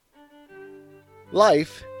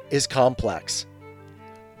Life is complex.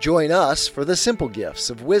 Join us for the simple gifts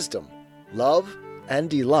of wisdom, love, and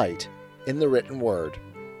delight in the written word.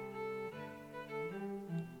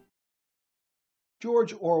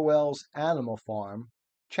 George Orwell's Animal Farm,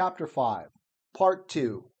 Chapter 5, Part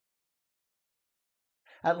 2.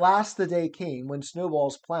 At last the day came when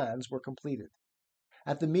Snowball's plans were completed.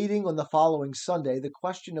 At the meeting on the following Sunday, the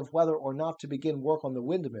question of whether or not to begin work on the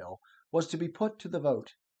windmill was to be put to the vote.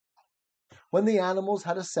 When the animals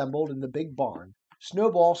had assembled in the big barn,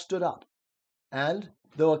 Snowball stood up, and,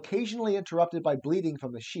 though occasionally interrupted by bleating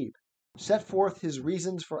from the sheep, set forth his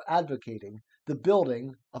reasons for advocating the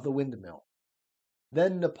building of the windmill.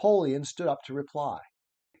 Then Napoleon stood up to reply.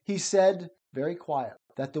 He said, very quiet,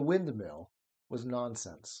 that the windmill was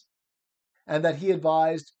nonsense, and that he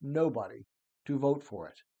advised nobody to vote for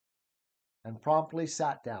it, and promptly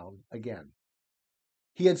sat down again.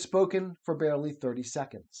 He had spoken for barely 30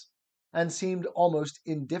 seconds, and seemed almost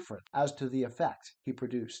indifferent as to the effect he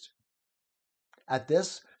produced. At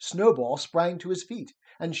this, Snowball sprang to his feet,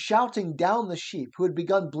 and shouting down the sheep, who had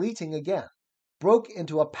begun bleating again, broke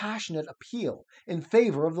into a passionate appeal in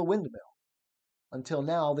favor of the windmill. Until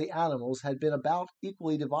now the animals had been about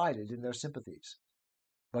equally divided in their sympathies,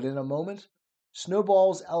 but in a moment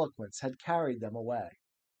Snowball's eloquence had carried them away.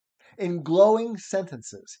 In glowing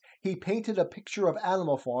sentences he painted a picture of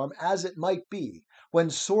Animal Farm as it might be when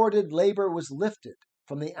sordid labor was lifted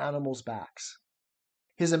from the animals' backs.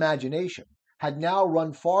 His imagination had now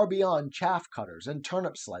run far beyond chaff cutters and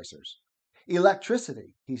turnip slicers.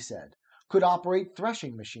 Electricity, he said, could operate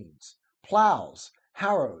threshing machines, plows,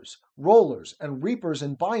 harrows, rollers, and reapers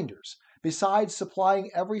and binders, besides supplying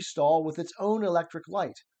every stall with its own electric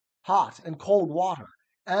light, hot and cold water,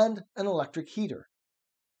 and an electric heater.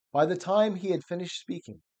 By the time he had finished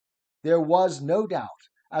speaking, there was no doubt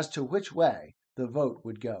as to which way the vote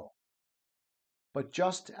would go. But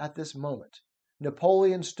just at this moment,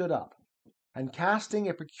 Napoleon stood up, and casting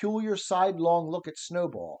a peculiar sidelong look at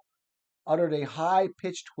Snowball, uttered a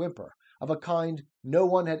high-pitched whimper of a kind no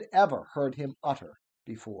one had ever heard him utter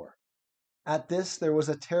before. At this there was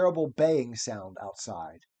a terrible baying sound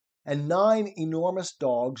outside, and 9 enormous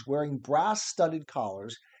dogs wearing brass-studded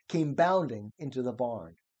collars came bounding into the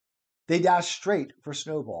barn. They dashed straight for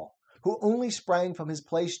Snowball, who only sprang from his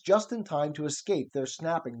place just in time to escape their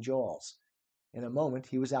snapping jaws. In a moment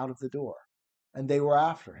he was out of the door, and they were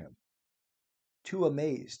after him. Too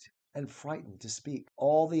amazed and frightened to speak,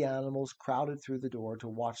 all the animals crowded through the door to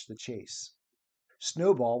watch the chase.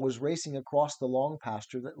 Snowball was racing across the long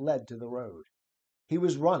pasture that led to the road. He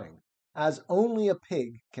was running, as only a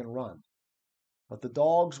pig can run, but the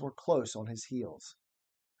dogs were close on his heels.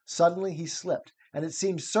 Suddenly he slipped, and it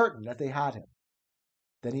seemed certain that they had him.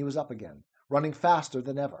 Then he was up again, running faster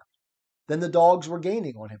than ever. Then the dogs were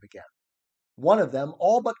gaining on him again. One of them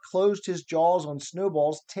all but closed his jaws on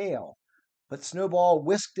Snowball's tail, but Snowball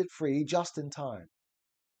whisked it free just in time.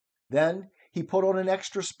 Then he put on an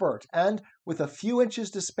extra spurt, and, with a few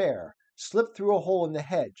inches to spare, slipped through a hole in the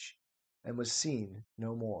hedge, and was seen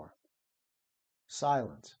no more.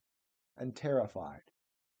 Silent and terrified,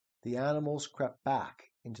 the animals crept back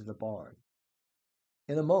into the barn.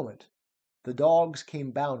 In a moment, the dogs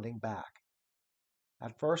came bounding back.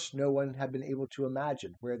 At first no one had been able to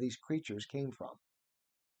imagine where these creatures came from,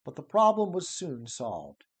 but the problem was soon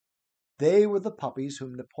solved. They were the puppies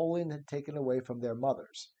whom Napoleon had taken away from their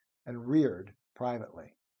mothers and reared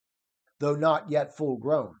privately. Though not yet full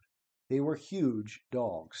grown, they were huge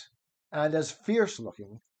dogs, and as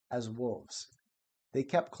fierce-looking as wolves. They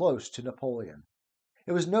kept close to Napoleon.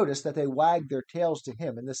 It was noticed that they wagged their tails to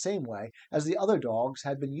him in the same way as the other dogs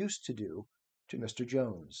had been used to do to Mr.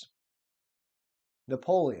 Jones.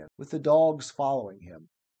 Napoleon, with the dogs following him,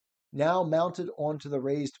 now mounted onto the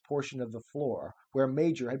raised portion of the floor where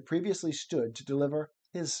Major had previously stood to deliver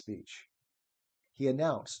his speech. He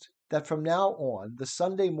announced that from now on the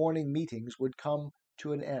Sunday morning meetings would come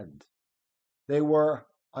to an end. They were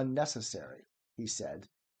unnecessary, he said,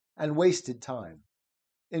 and wasted time.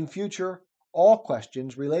 In future, all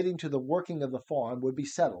questions relating to the working of the farm would be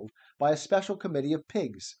settled by a special committee of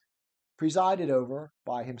pigs, presided over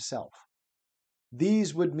by himself.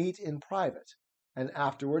 These would meet in private, and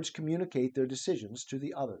afterwards communicate their decisions to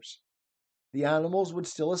the others. The animals would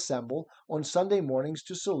still assemble on Sunday mornings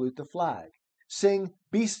to salute the flag, sing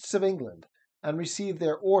Beasts of England, and receive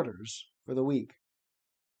their orders for the week.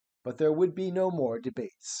 But there would be no more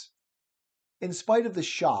debates. In spite of the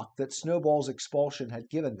shock that Snowball's expulsion had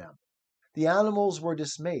given them, the animals were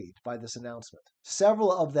dismayed by this announcement.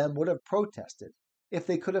 Several of them would have protested if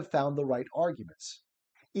they could have found the right arguments.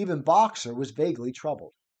 Even Boxer was vaguely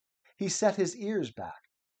troubled. He set his ears back,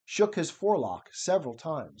 shook his forelock several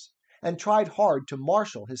times, and tried hard to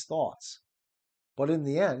marshal his thoughts. But in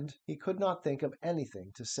the end he could not think of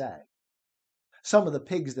anything to say. Some of the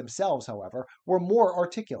pigs themselves, however, were more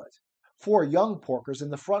articulate. 4 young porkers in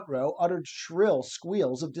the front row uttered shrill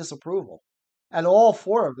squeals of disapproval, and all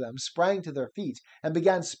 4 of them sprang to their feet and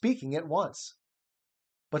began speaking at once.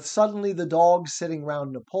 But suddenly the dogs sitting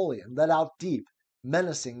round Napoleon let out deep,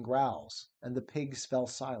 menacing growls, and the pigs fell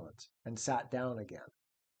silent and sat down again.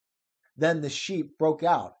 Then the sheep broke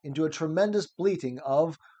out into a tremendous bleating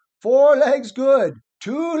of 4 legs good,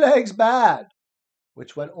 2 legs bad,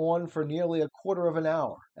 which went on for nearly a quarter of an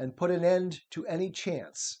hour and put an end to any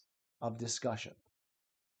chance of discussion.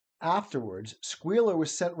 Afterwards, Squealer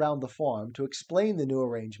was sent round the farm to explain the new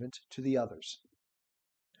arrangement to the others.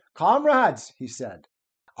 "Comrades," he said,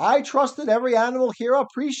 "I trust that every animal here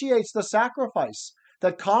appreciates the sacrifice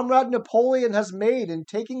that Comrade Napoleon has made in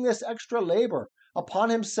taking this extra labor upon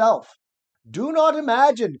himself. Do not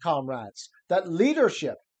imagine, comrades, that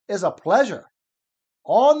leadership is a pleasure.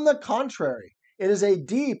 On the contrary, it is a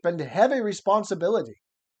deep and heavy responsibility.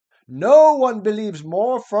 No one believes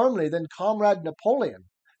more firmly than Comrade Napoleon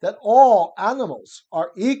that all animals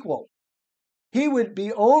are equal. He would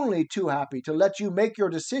be only too happy to let you make your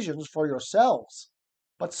decisions for yourselves.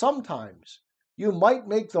 But sometimes you might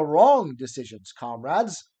make the wrong decisions,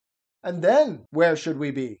 comrades, and then where should we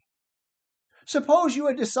be? Suppose you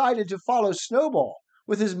had decided to follow Snowball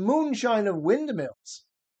with his moonshine of windmills.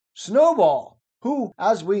 Snowball, who,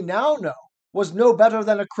 as we now know, was no better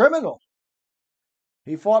than a criminal."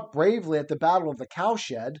 "He fought bravely at the Battle of the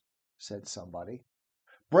Cowshed," said somebody.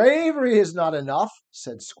 "Bravery is not enough,"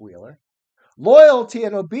 said Squealer. "Loyalty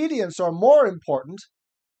and obedience are more important.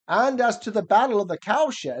 And as to the Battle of the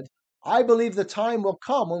Cowshed, I believe the time will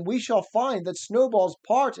come when we shall find that Snowball's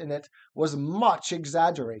part in it was much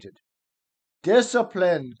exaggerated.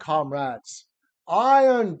 Discipline, comrades!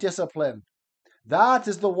 Iron discipline! That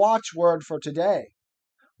is the watchword for today.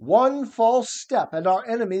 One false step and our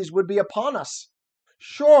enemies would be upon us.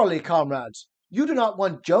 Surely, comrades, you do not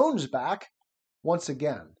want Jones back?" Once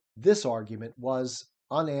again, this argument was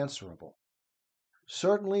unanswerable.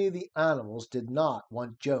 Certainly the animals did not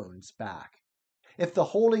want Jones back. If the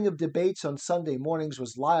holding of debates on Sunday mornings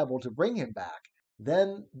was liable to bring him back,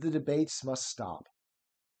 then the debates must stop.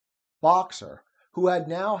 Boxer, who had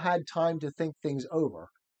now had time to think things over,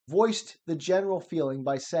 voiced the general feeling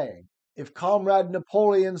by saying, "If Comrade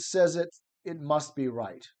Napoleon says it, it must be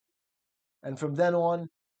right." And from then on,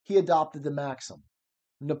 he adopted the maxim,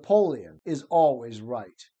 "Napoleon is always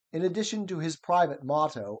right," in addition to his private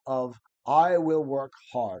motto of "I will work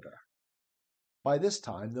harder." By this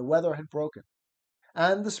time the weather had broken,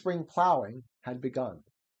 and the spring plowing had begun.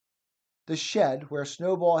 The shed where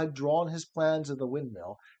Snowball had drawn his plans of the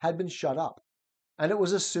windmill had been shut up, and it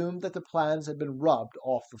was assumed that the plans had been rubbed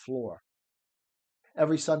off the floor.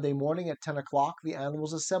 Every Sunday morning at 10 o'clock the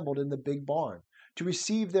animals assembled in the big barn to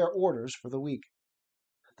receive their orders for the week.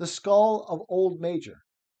 The skull of old Major,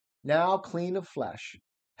 now clean of flesh,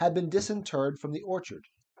 had been disinterred from the orchard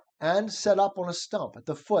and set up on a stump at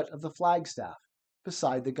the foot of the flagstaff,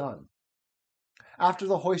 beside the gun. After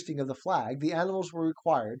the hoisting of the flag, the animals were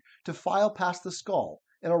required to file past the skull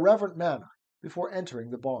in a reverent manner before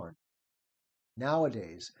entering the barn.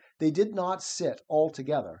 Nowadays they did not sit all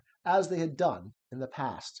together as they had done in the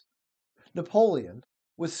past. Napoleon,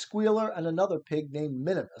 with Squealer and another pig named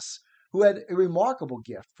Minimus, who had a remarkable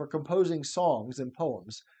gift for composing songs and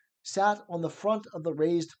poems, sat on the front of the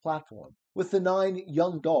raised platform, with the 9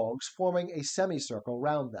 young dogs forming a semicircle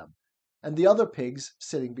round them, and the other pigs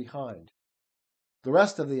sitting behind. The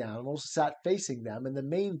rest of the animals sat facing them in the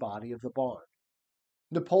main body of the barn.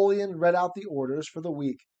 Napoleon read out the orders for the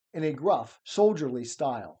week in a gruff, soldierly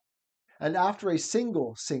style, and after a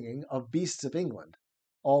single singing of Beasts of England,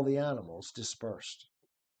 all the animals dispersed.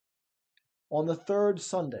 On the 3rd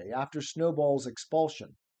Sunday after Snowball's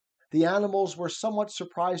expulsion, the animals were somewhat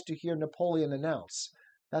surprised to hear Napoleon announce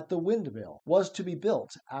that the windmill was to be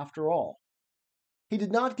built after all. He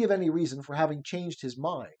did not give any reason for having changed his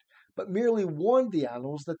mind, but merely warned the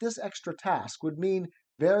animals that this extra task would mean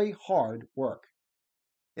very hard work.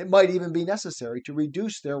 It might even be necessary to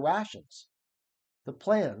reduce their rations. The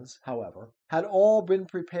plans, however, had all been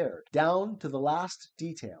prepared, down to the last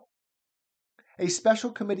detail. A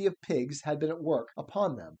special committee of pigs had been at work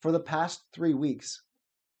upon them for the past 3 weeks.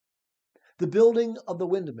 The building of the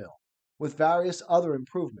windmill, with various other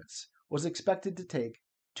improvements, was expected to take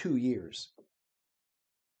 2 years.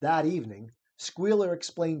 That evening, Squealer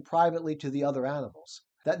explained privately to the other animals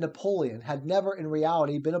that Napoleon had never in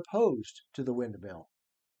reality been opposed to the windmill.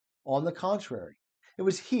 On the contrary, it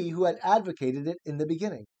was he who had advocated it in the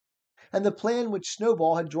beginning, and the plan which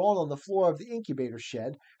Snowball had drawn on the floor of the incubator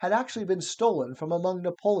shed had actually been stolen from among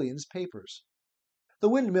Napoleon's papers. The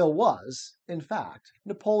windmill was, in fact,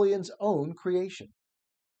 Napoleon's own creation.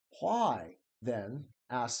 Why, then,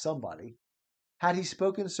 asked somebody, had he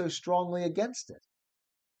spoken so strongly against it?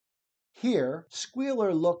 Here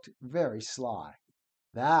Squealer looked very sly.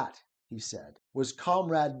 That, he said, was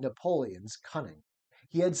Comrade Napoleon's cunning.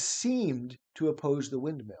 He had seemed to oppose the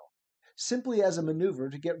windmill, simply as a maneuver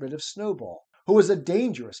to get rid of Snowball, who was a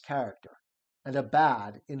dangerous character and a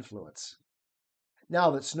bad influence.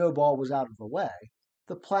 Now that Snowball was out of the way,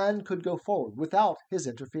 the plan could go forward without his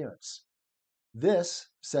interference. This,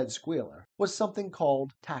 said Squealer, was something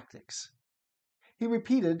called tactics. He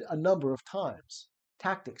repeated a number of times,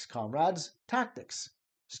 "Tactics, comrades, tactics,"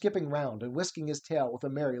 skipping round and whisking his tail with a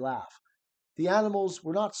merry laugh. The animals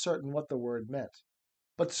were not certain what the word meant,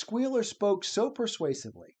 but Squealer spoke so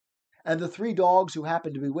persuasively, and the 3 dogs who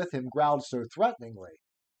happened to be with him growled so threateningly,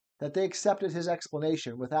 that they accepted his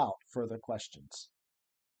explanation without further questions.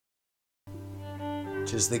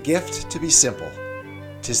 "'Tis the gift to be simple.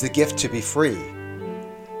 'Tis the gift to be free.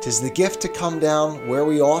 'Tis the gift to come down where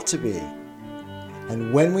we ought to be.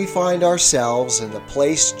 And when we find ourselves in the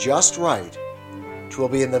place just right, 'twill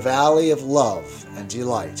be in the valley of love and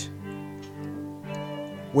delight.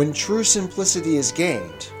 When true simplicity is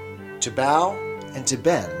gained, to bow and to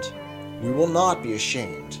bend, we will not be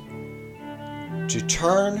ashamed. To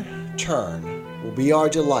turn, turn will be our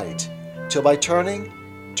delight, till by turning,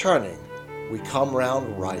 we come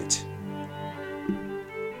round right.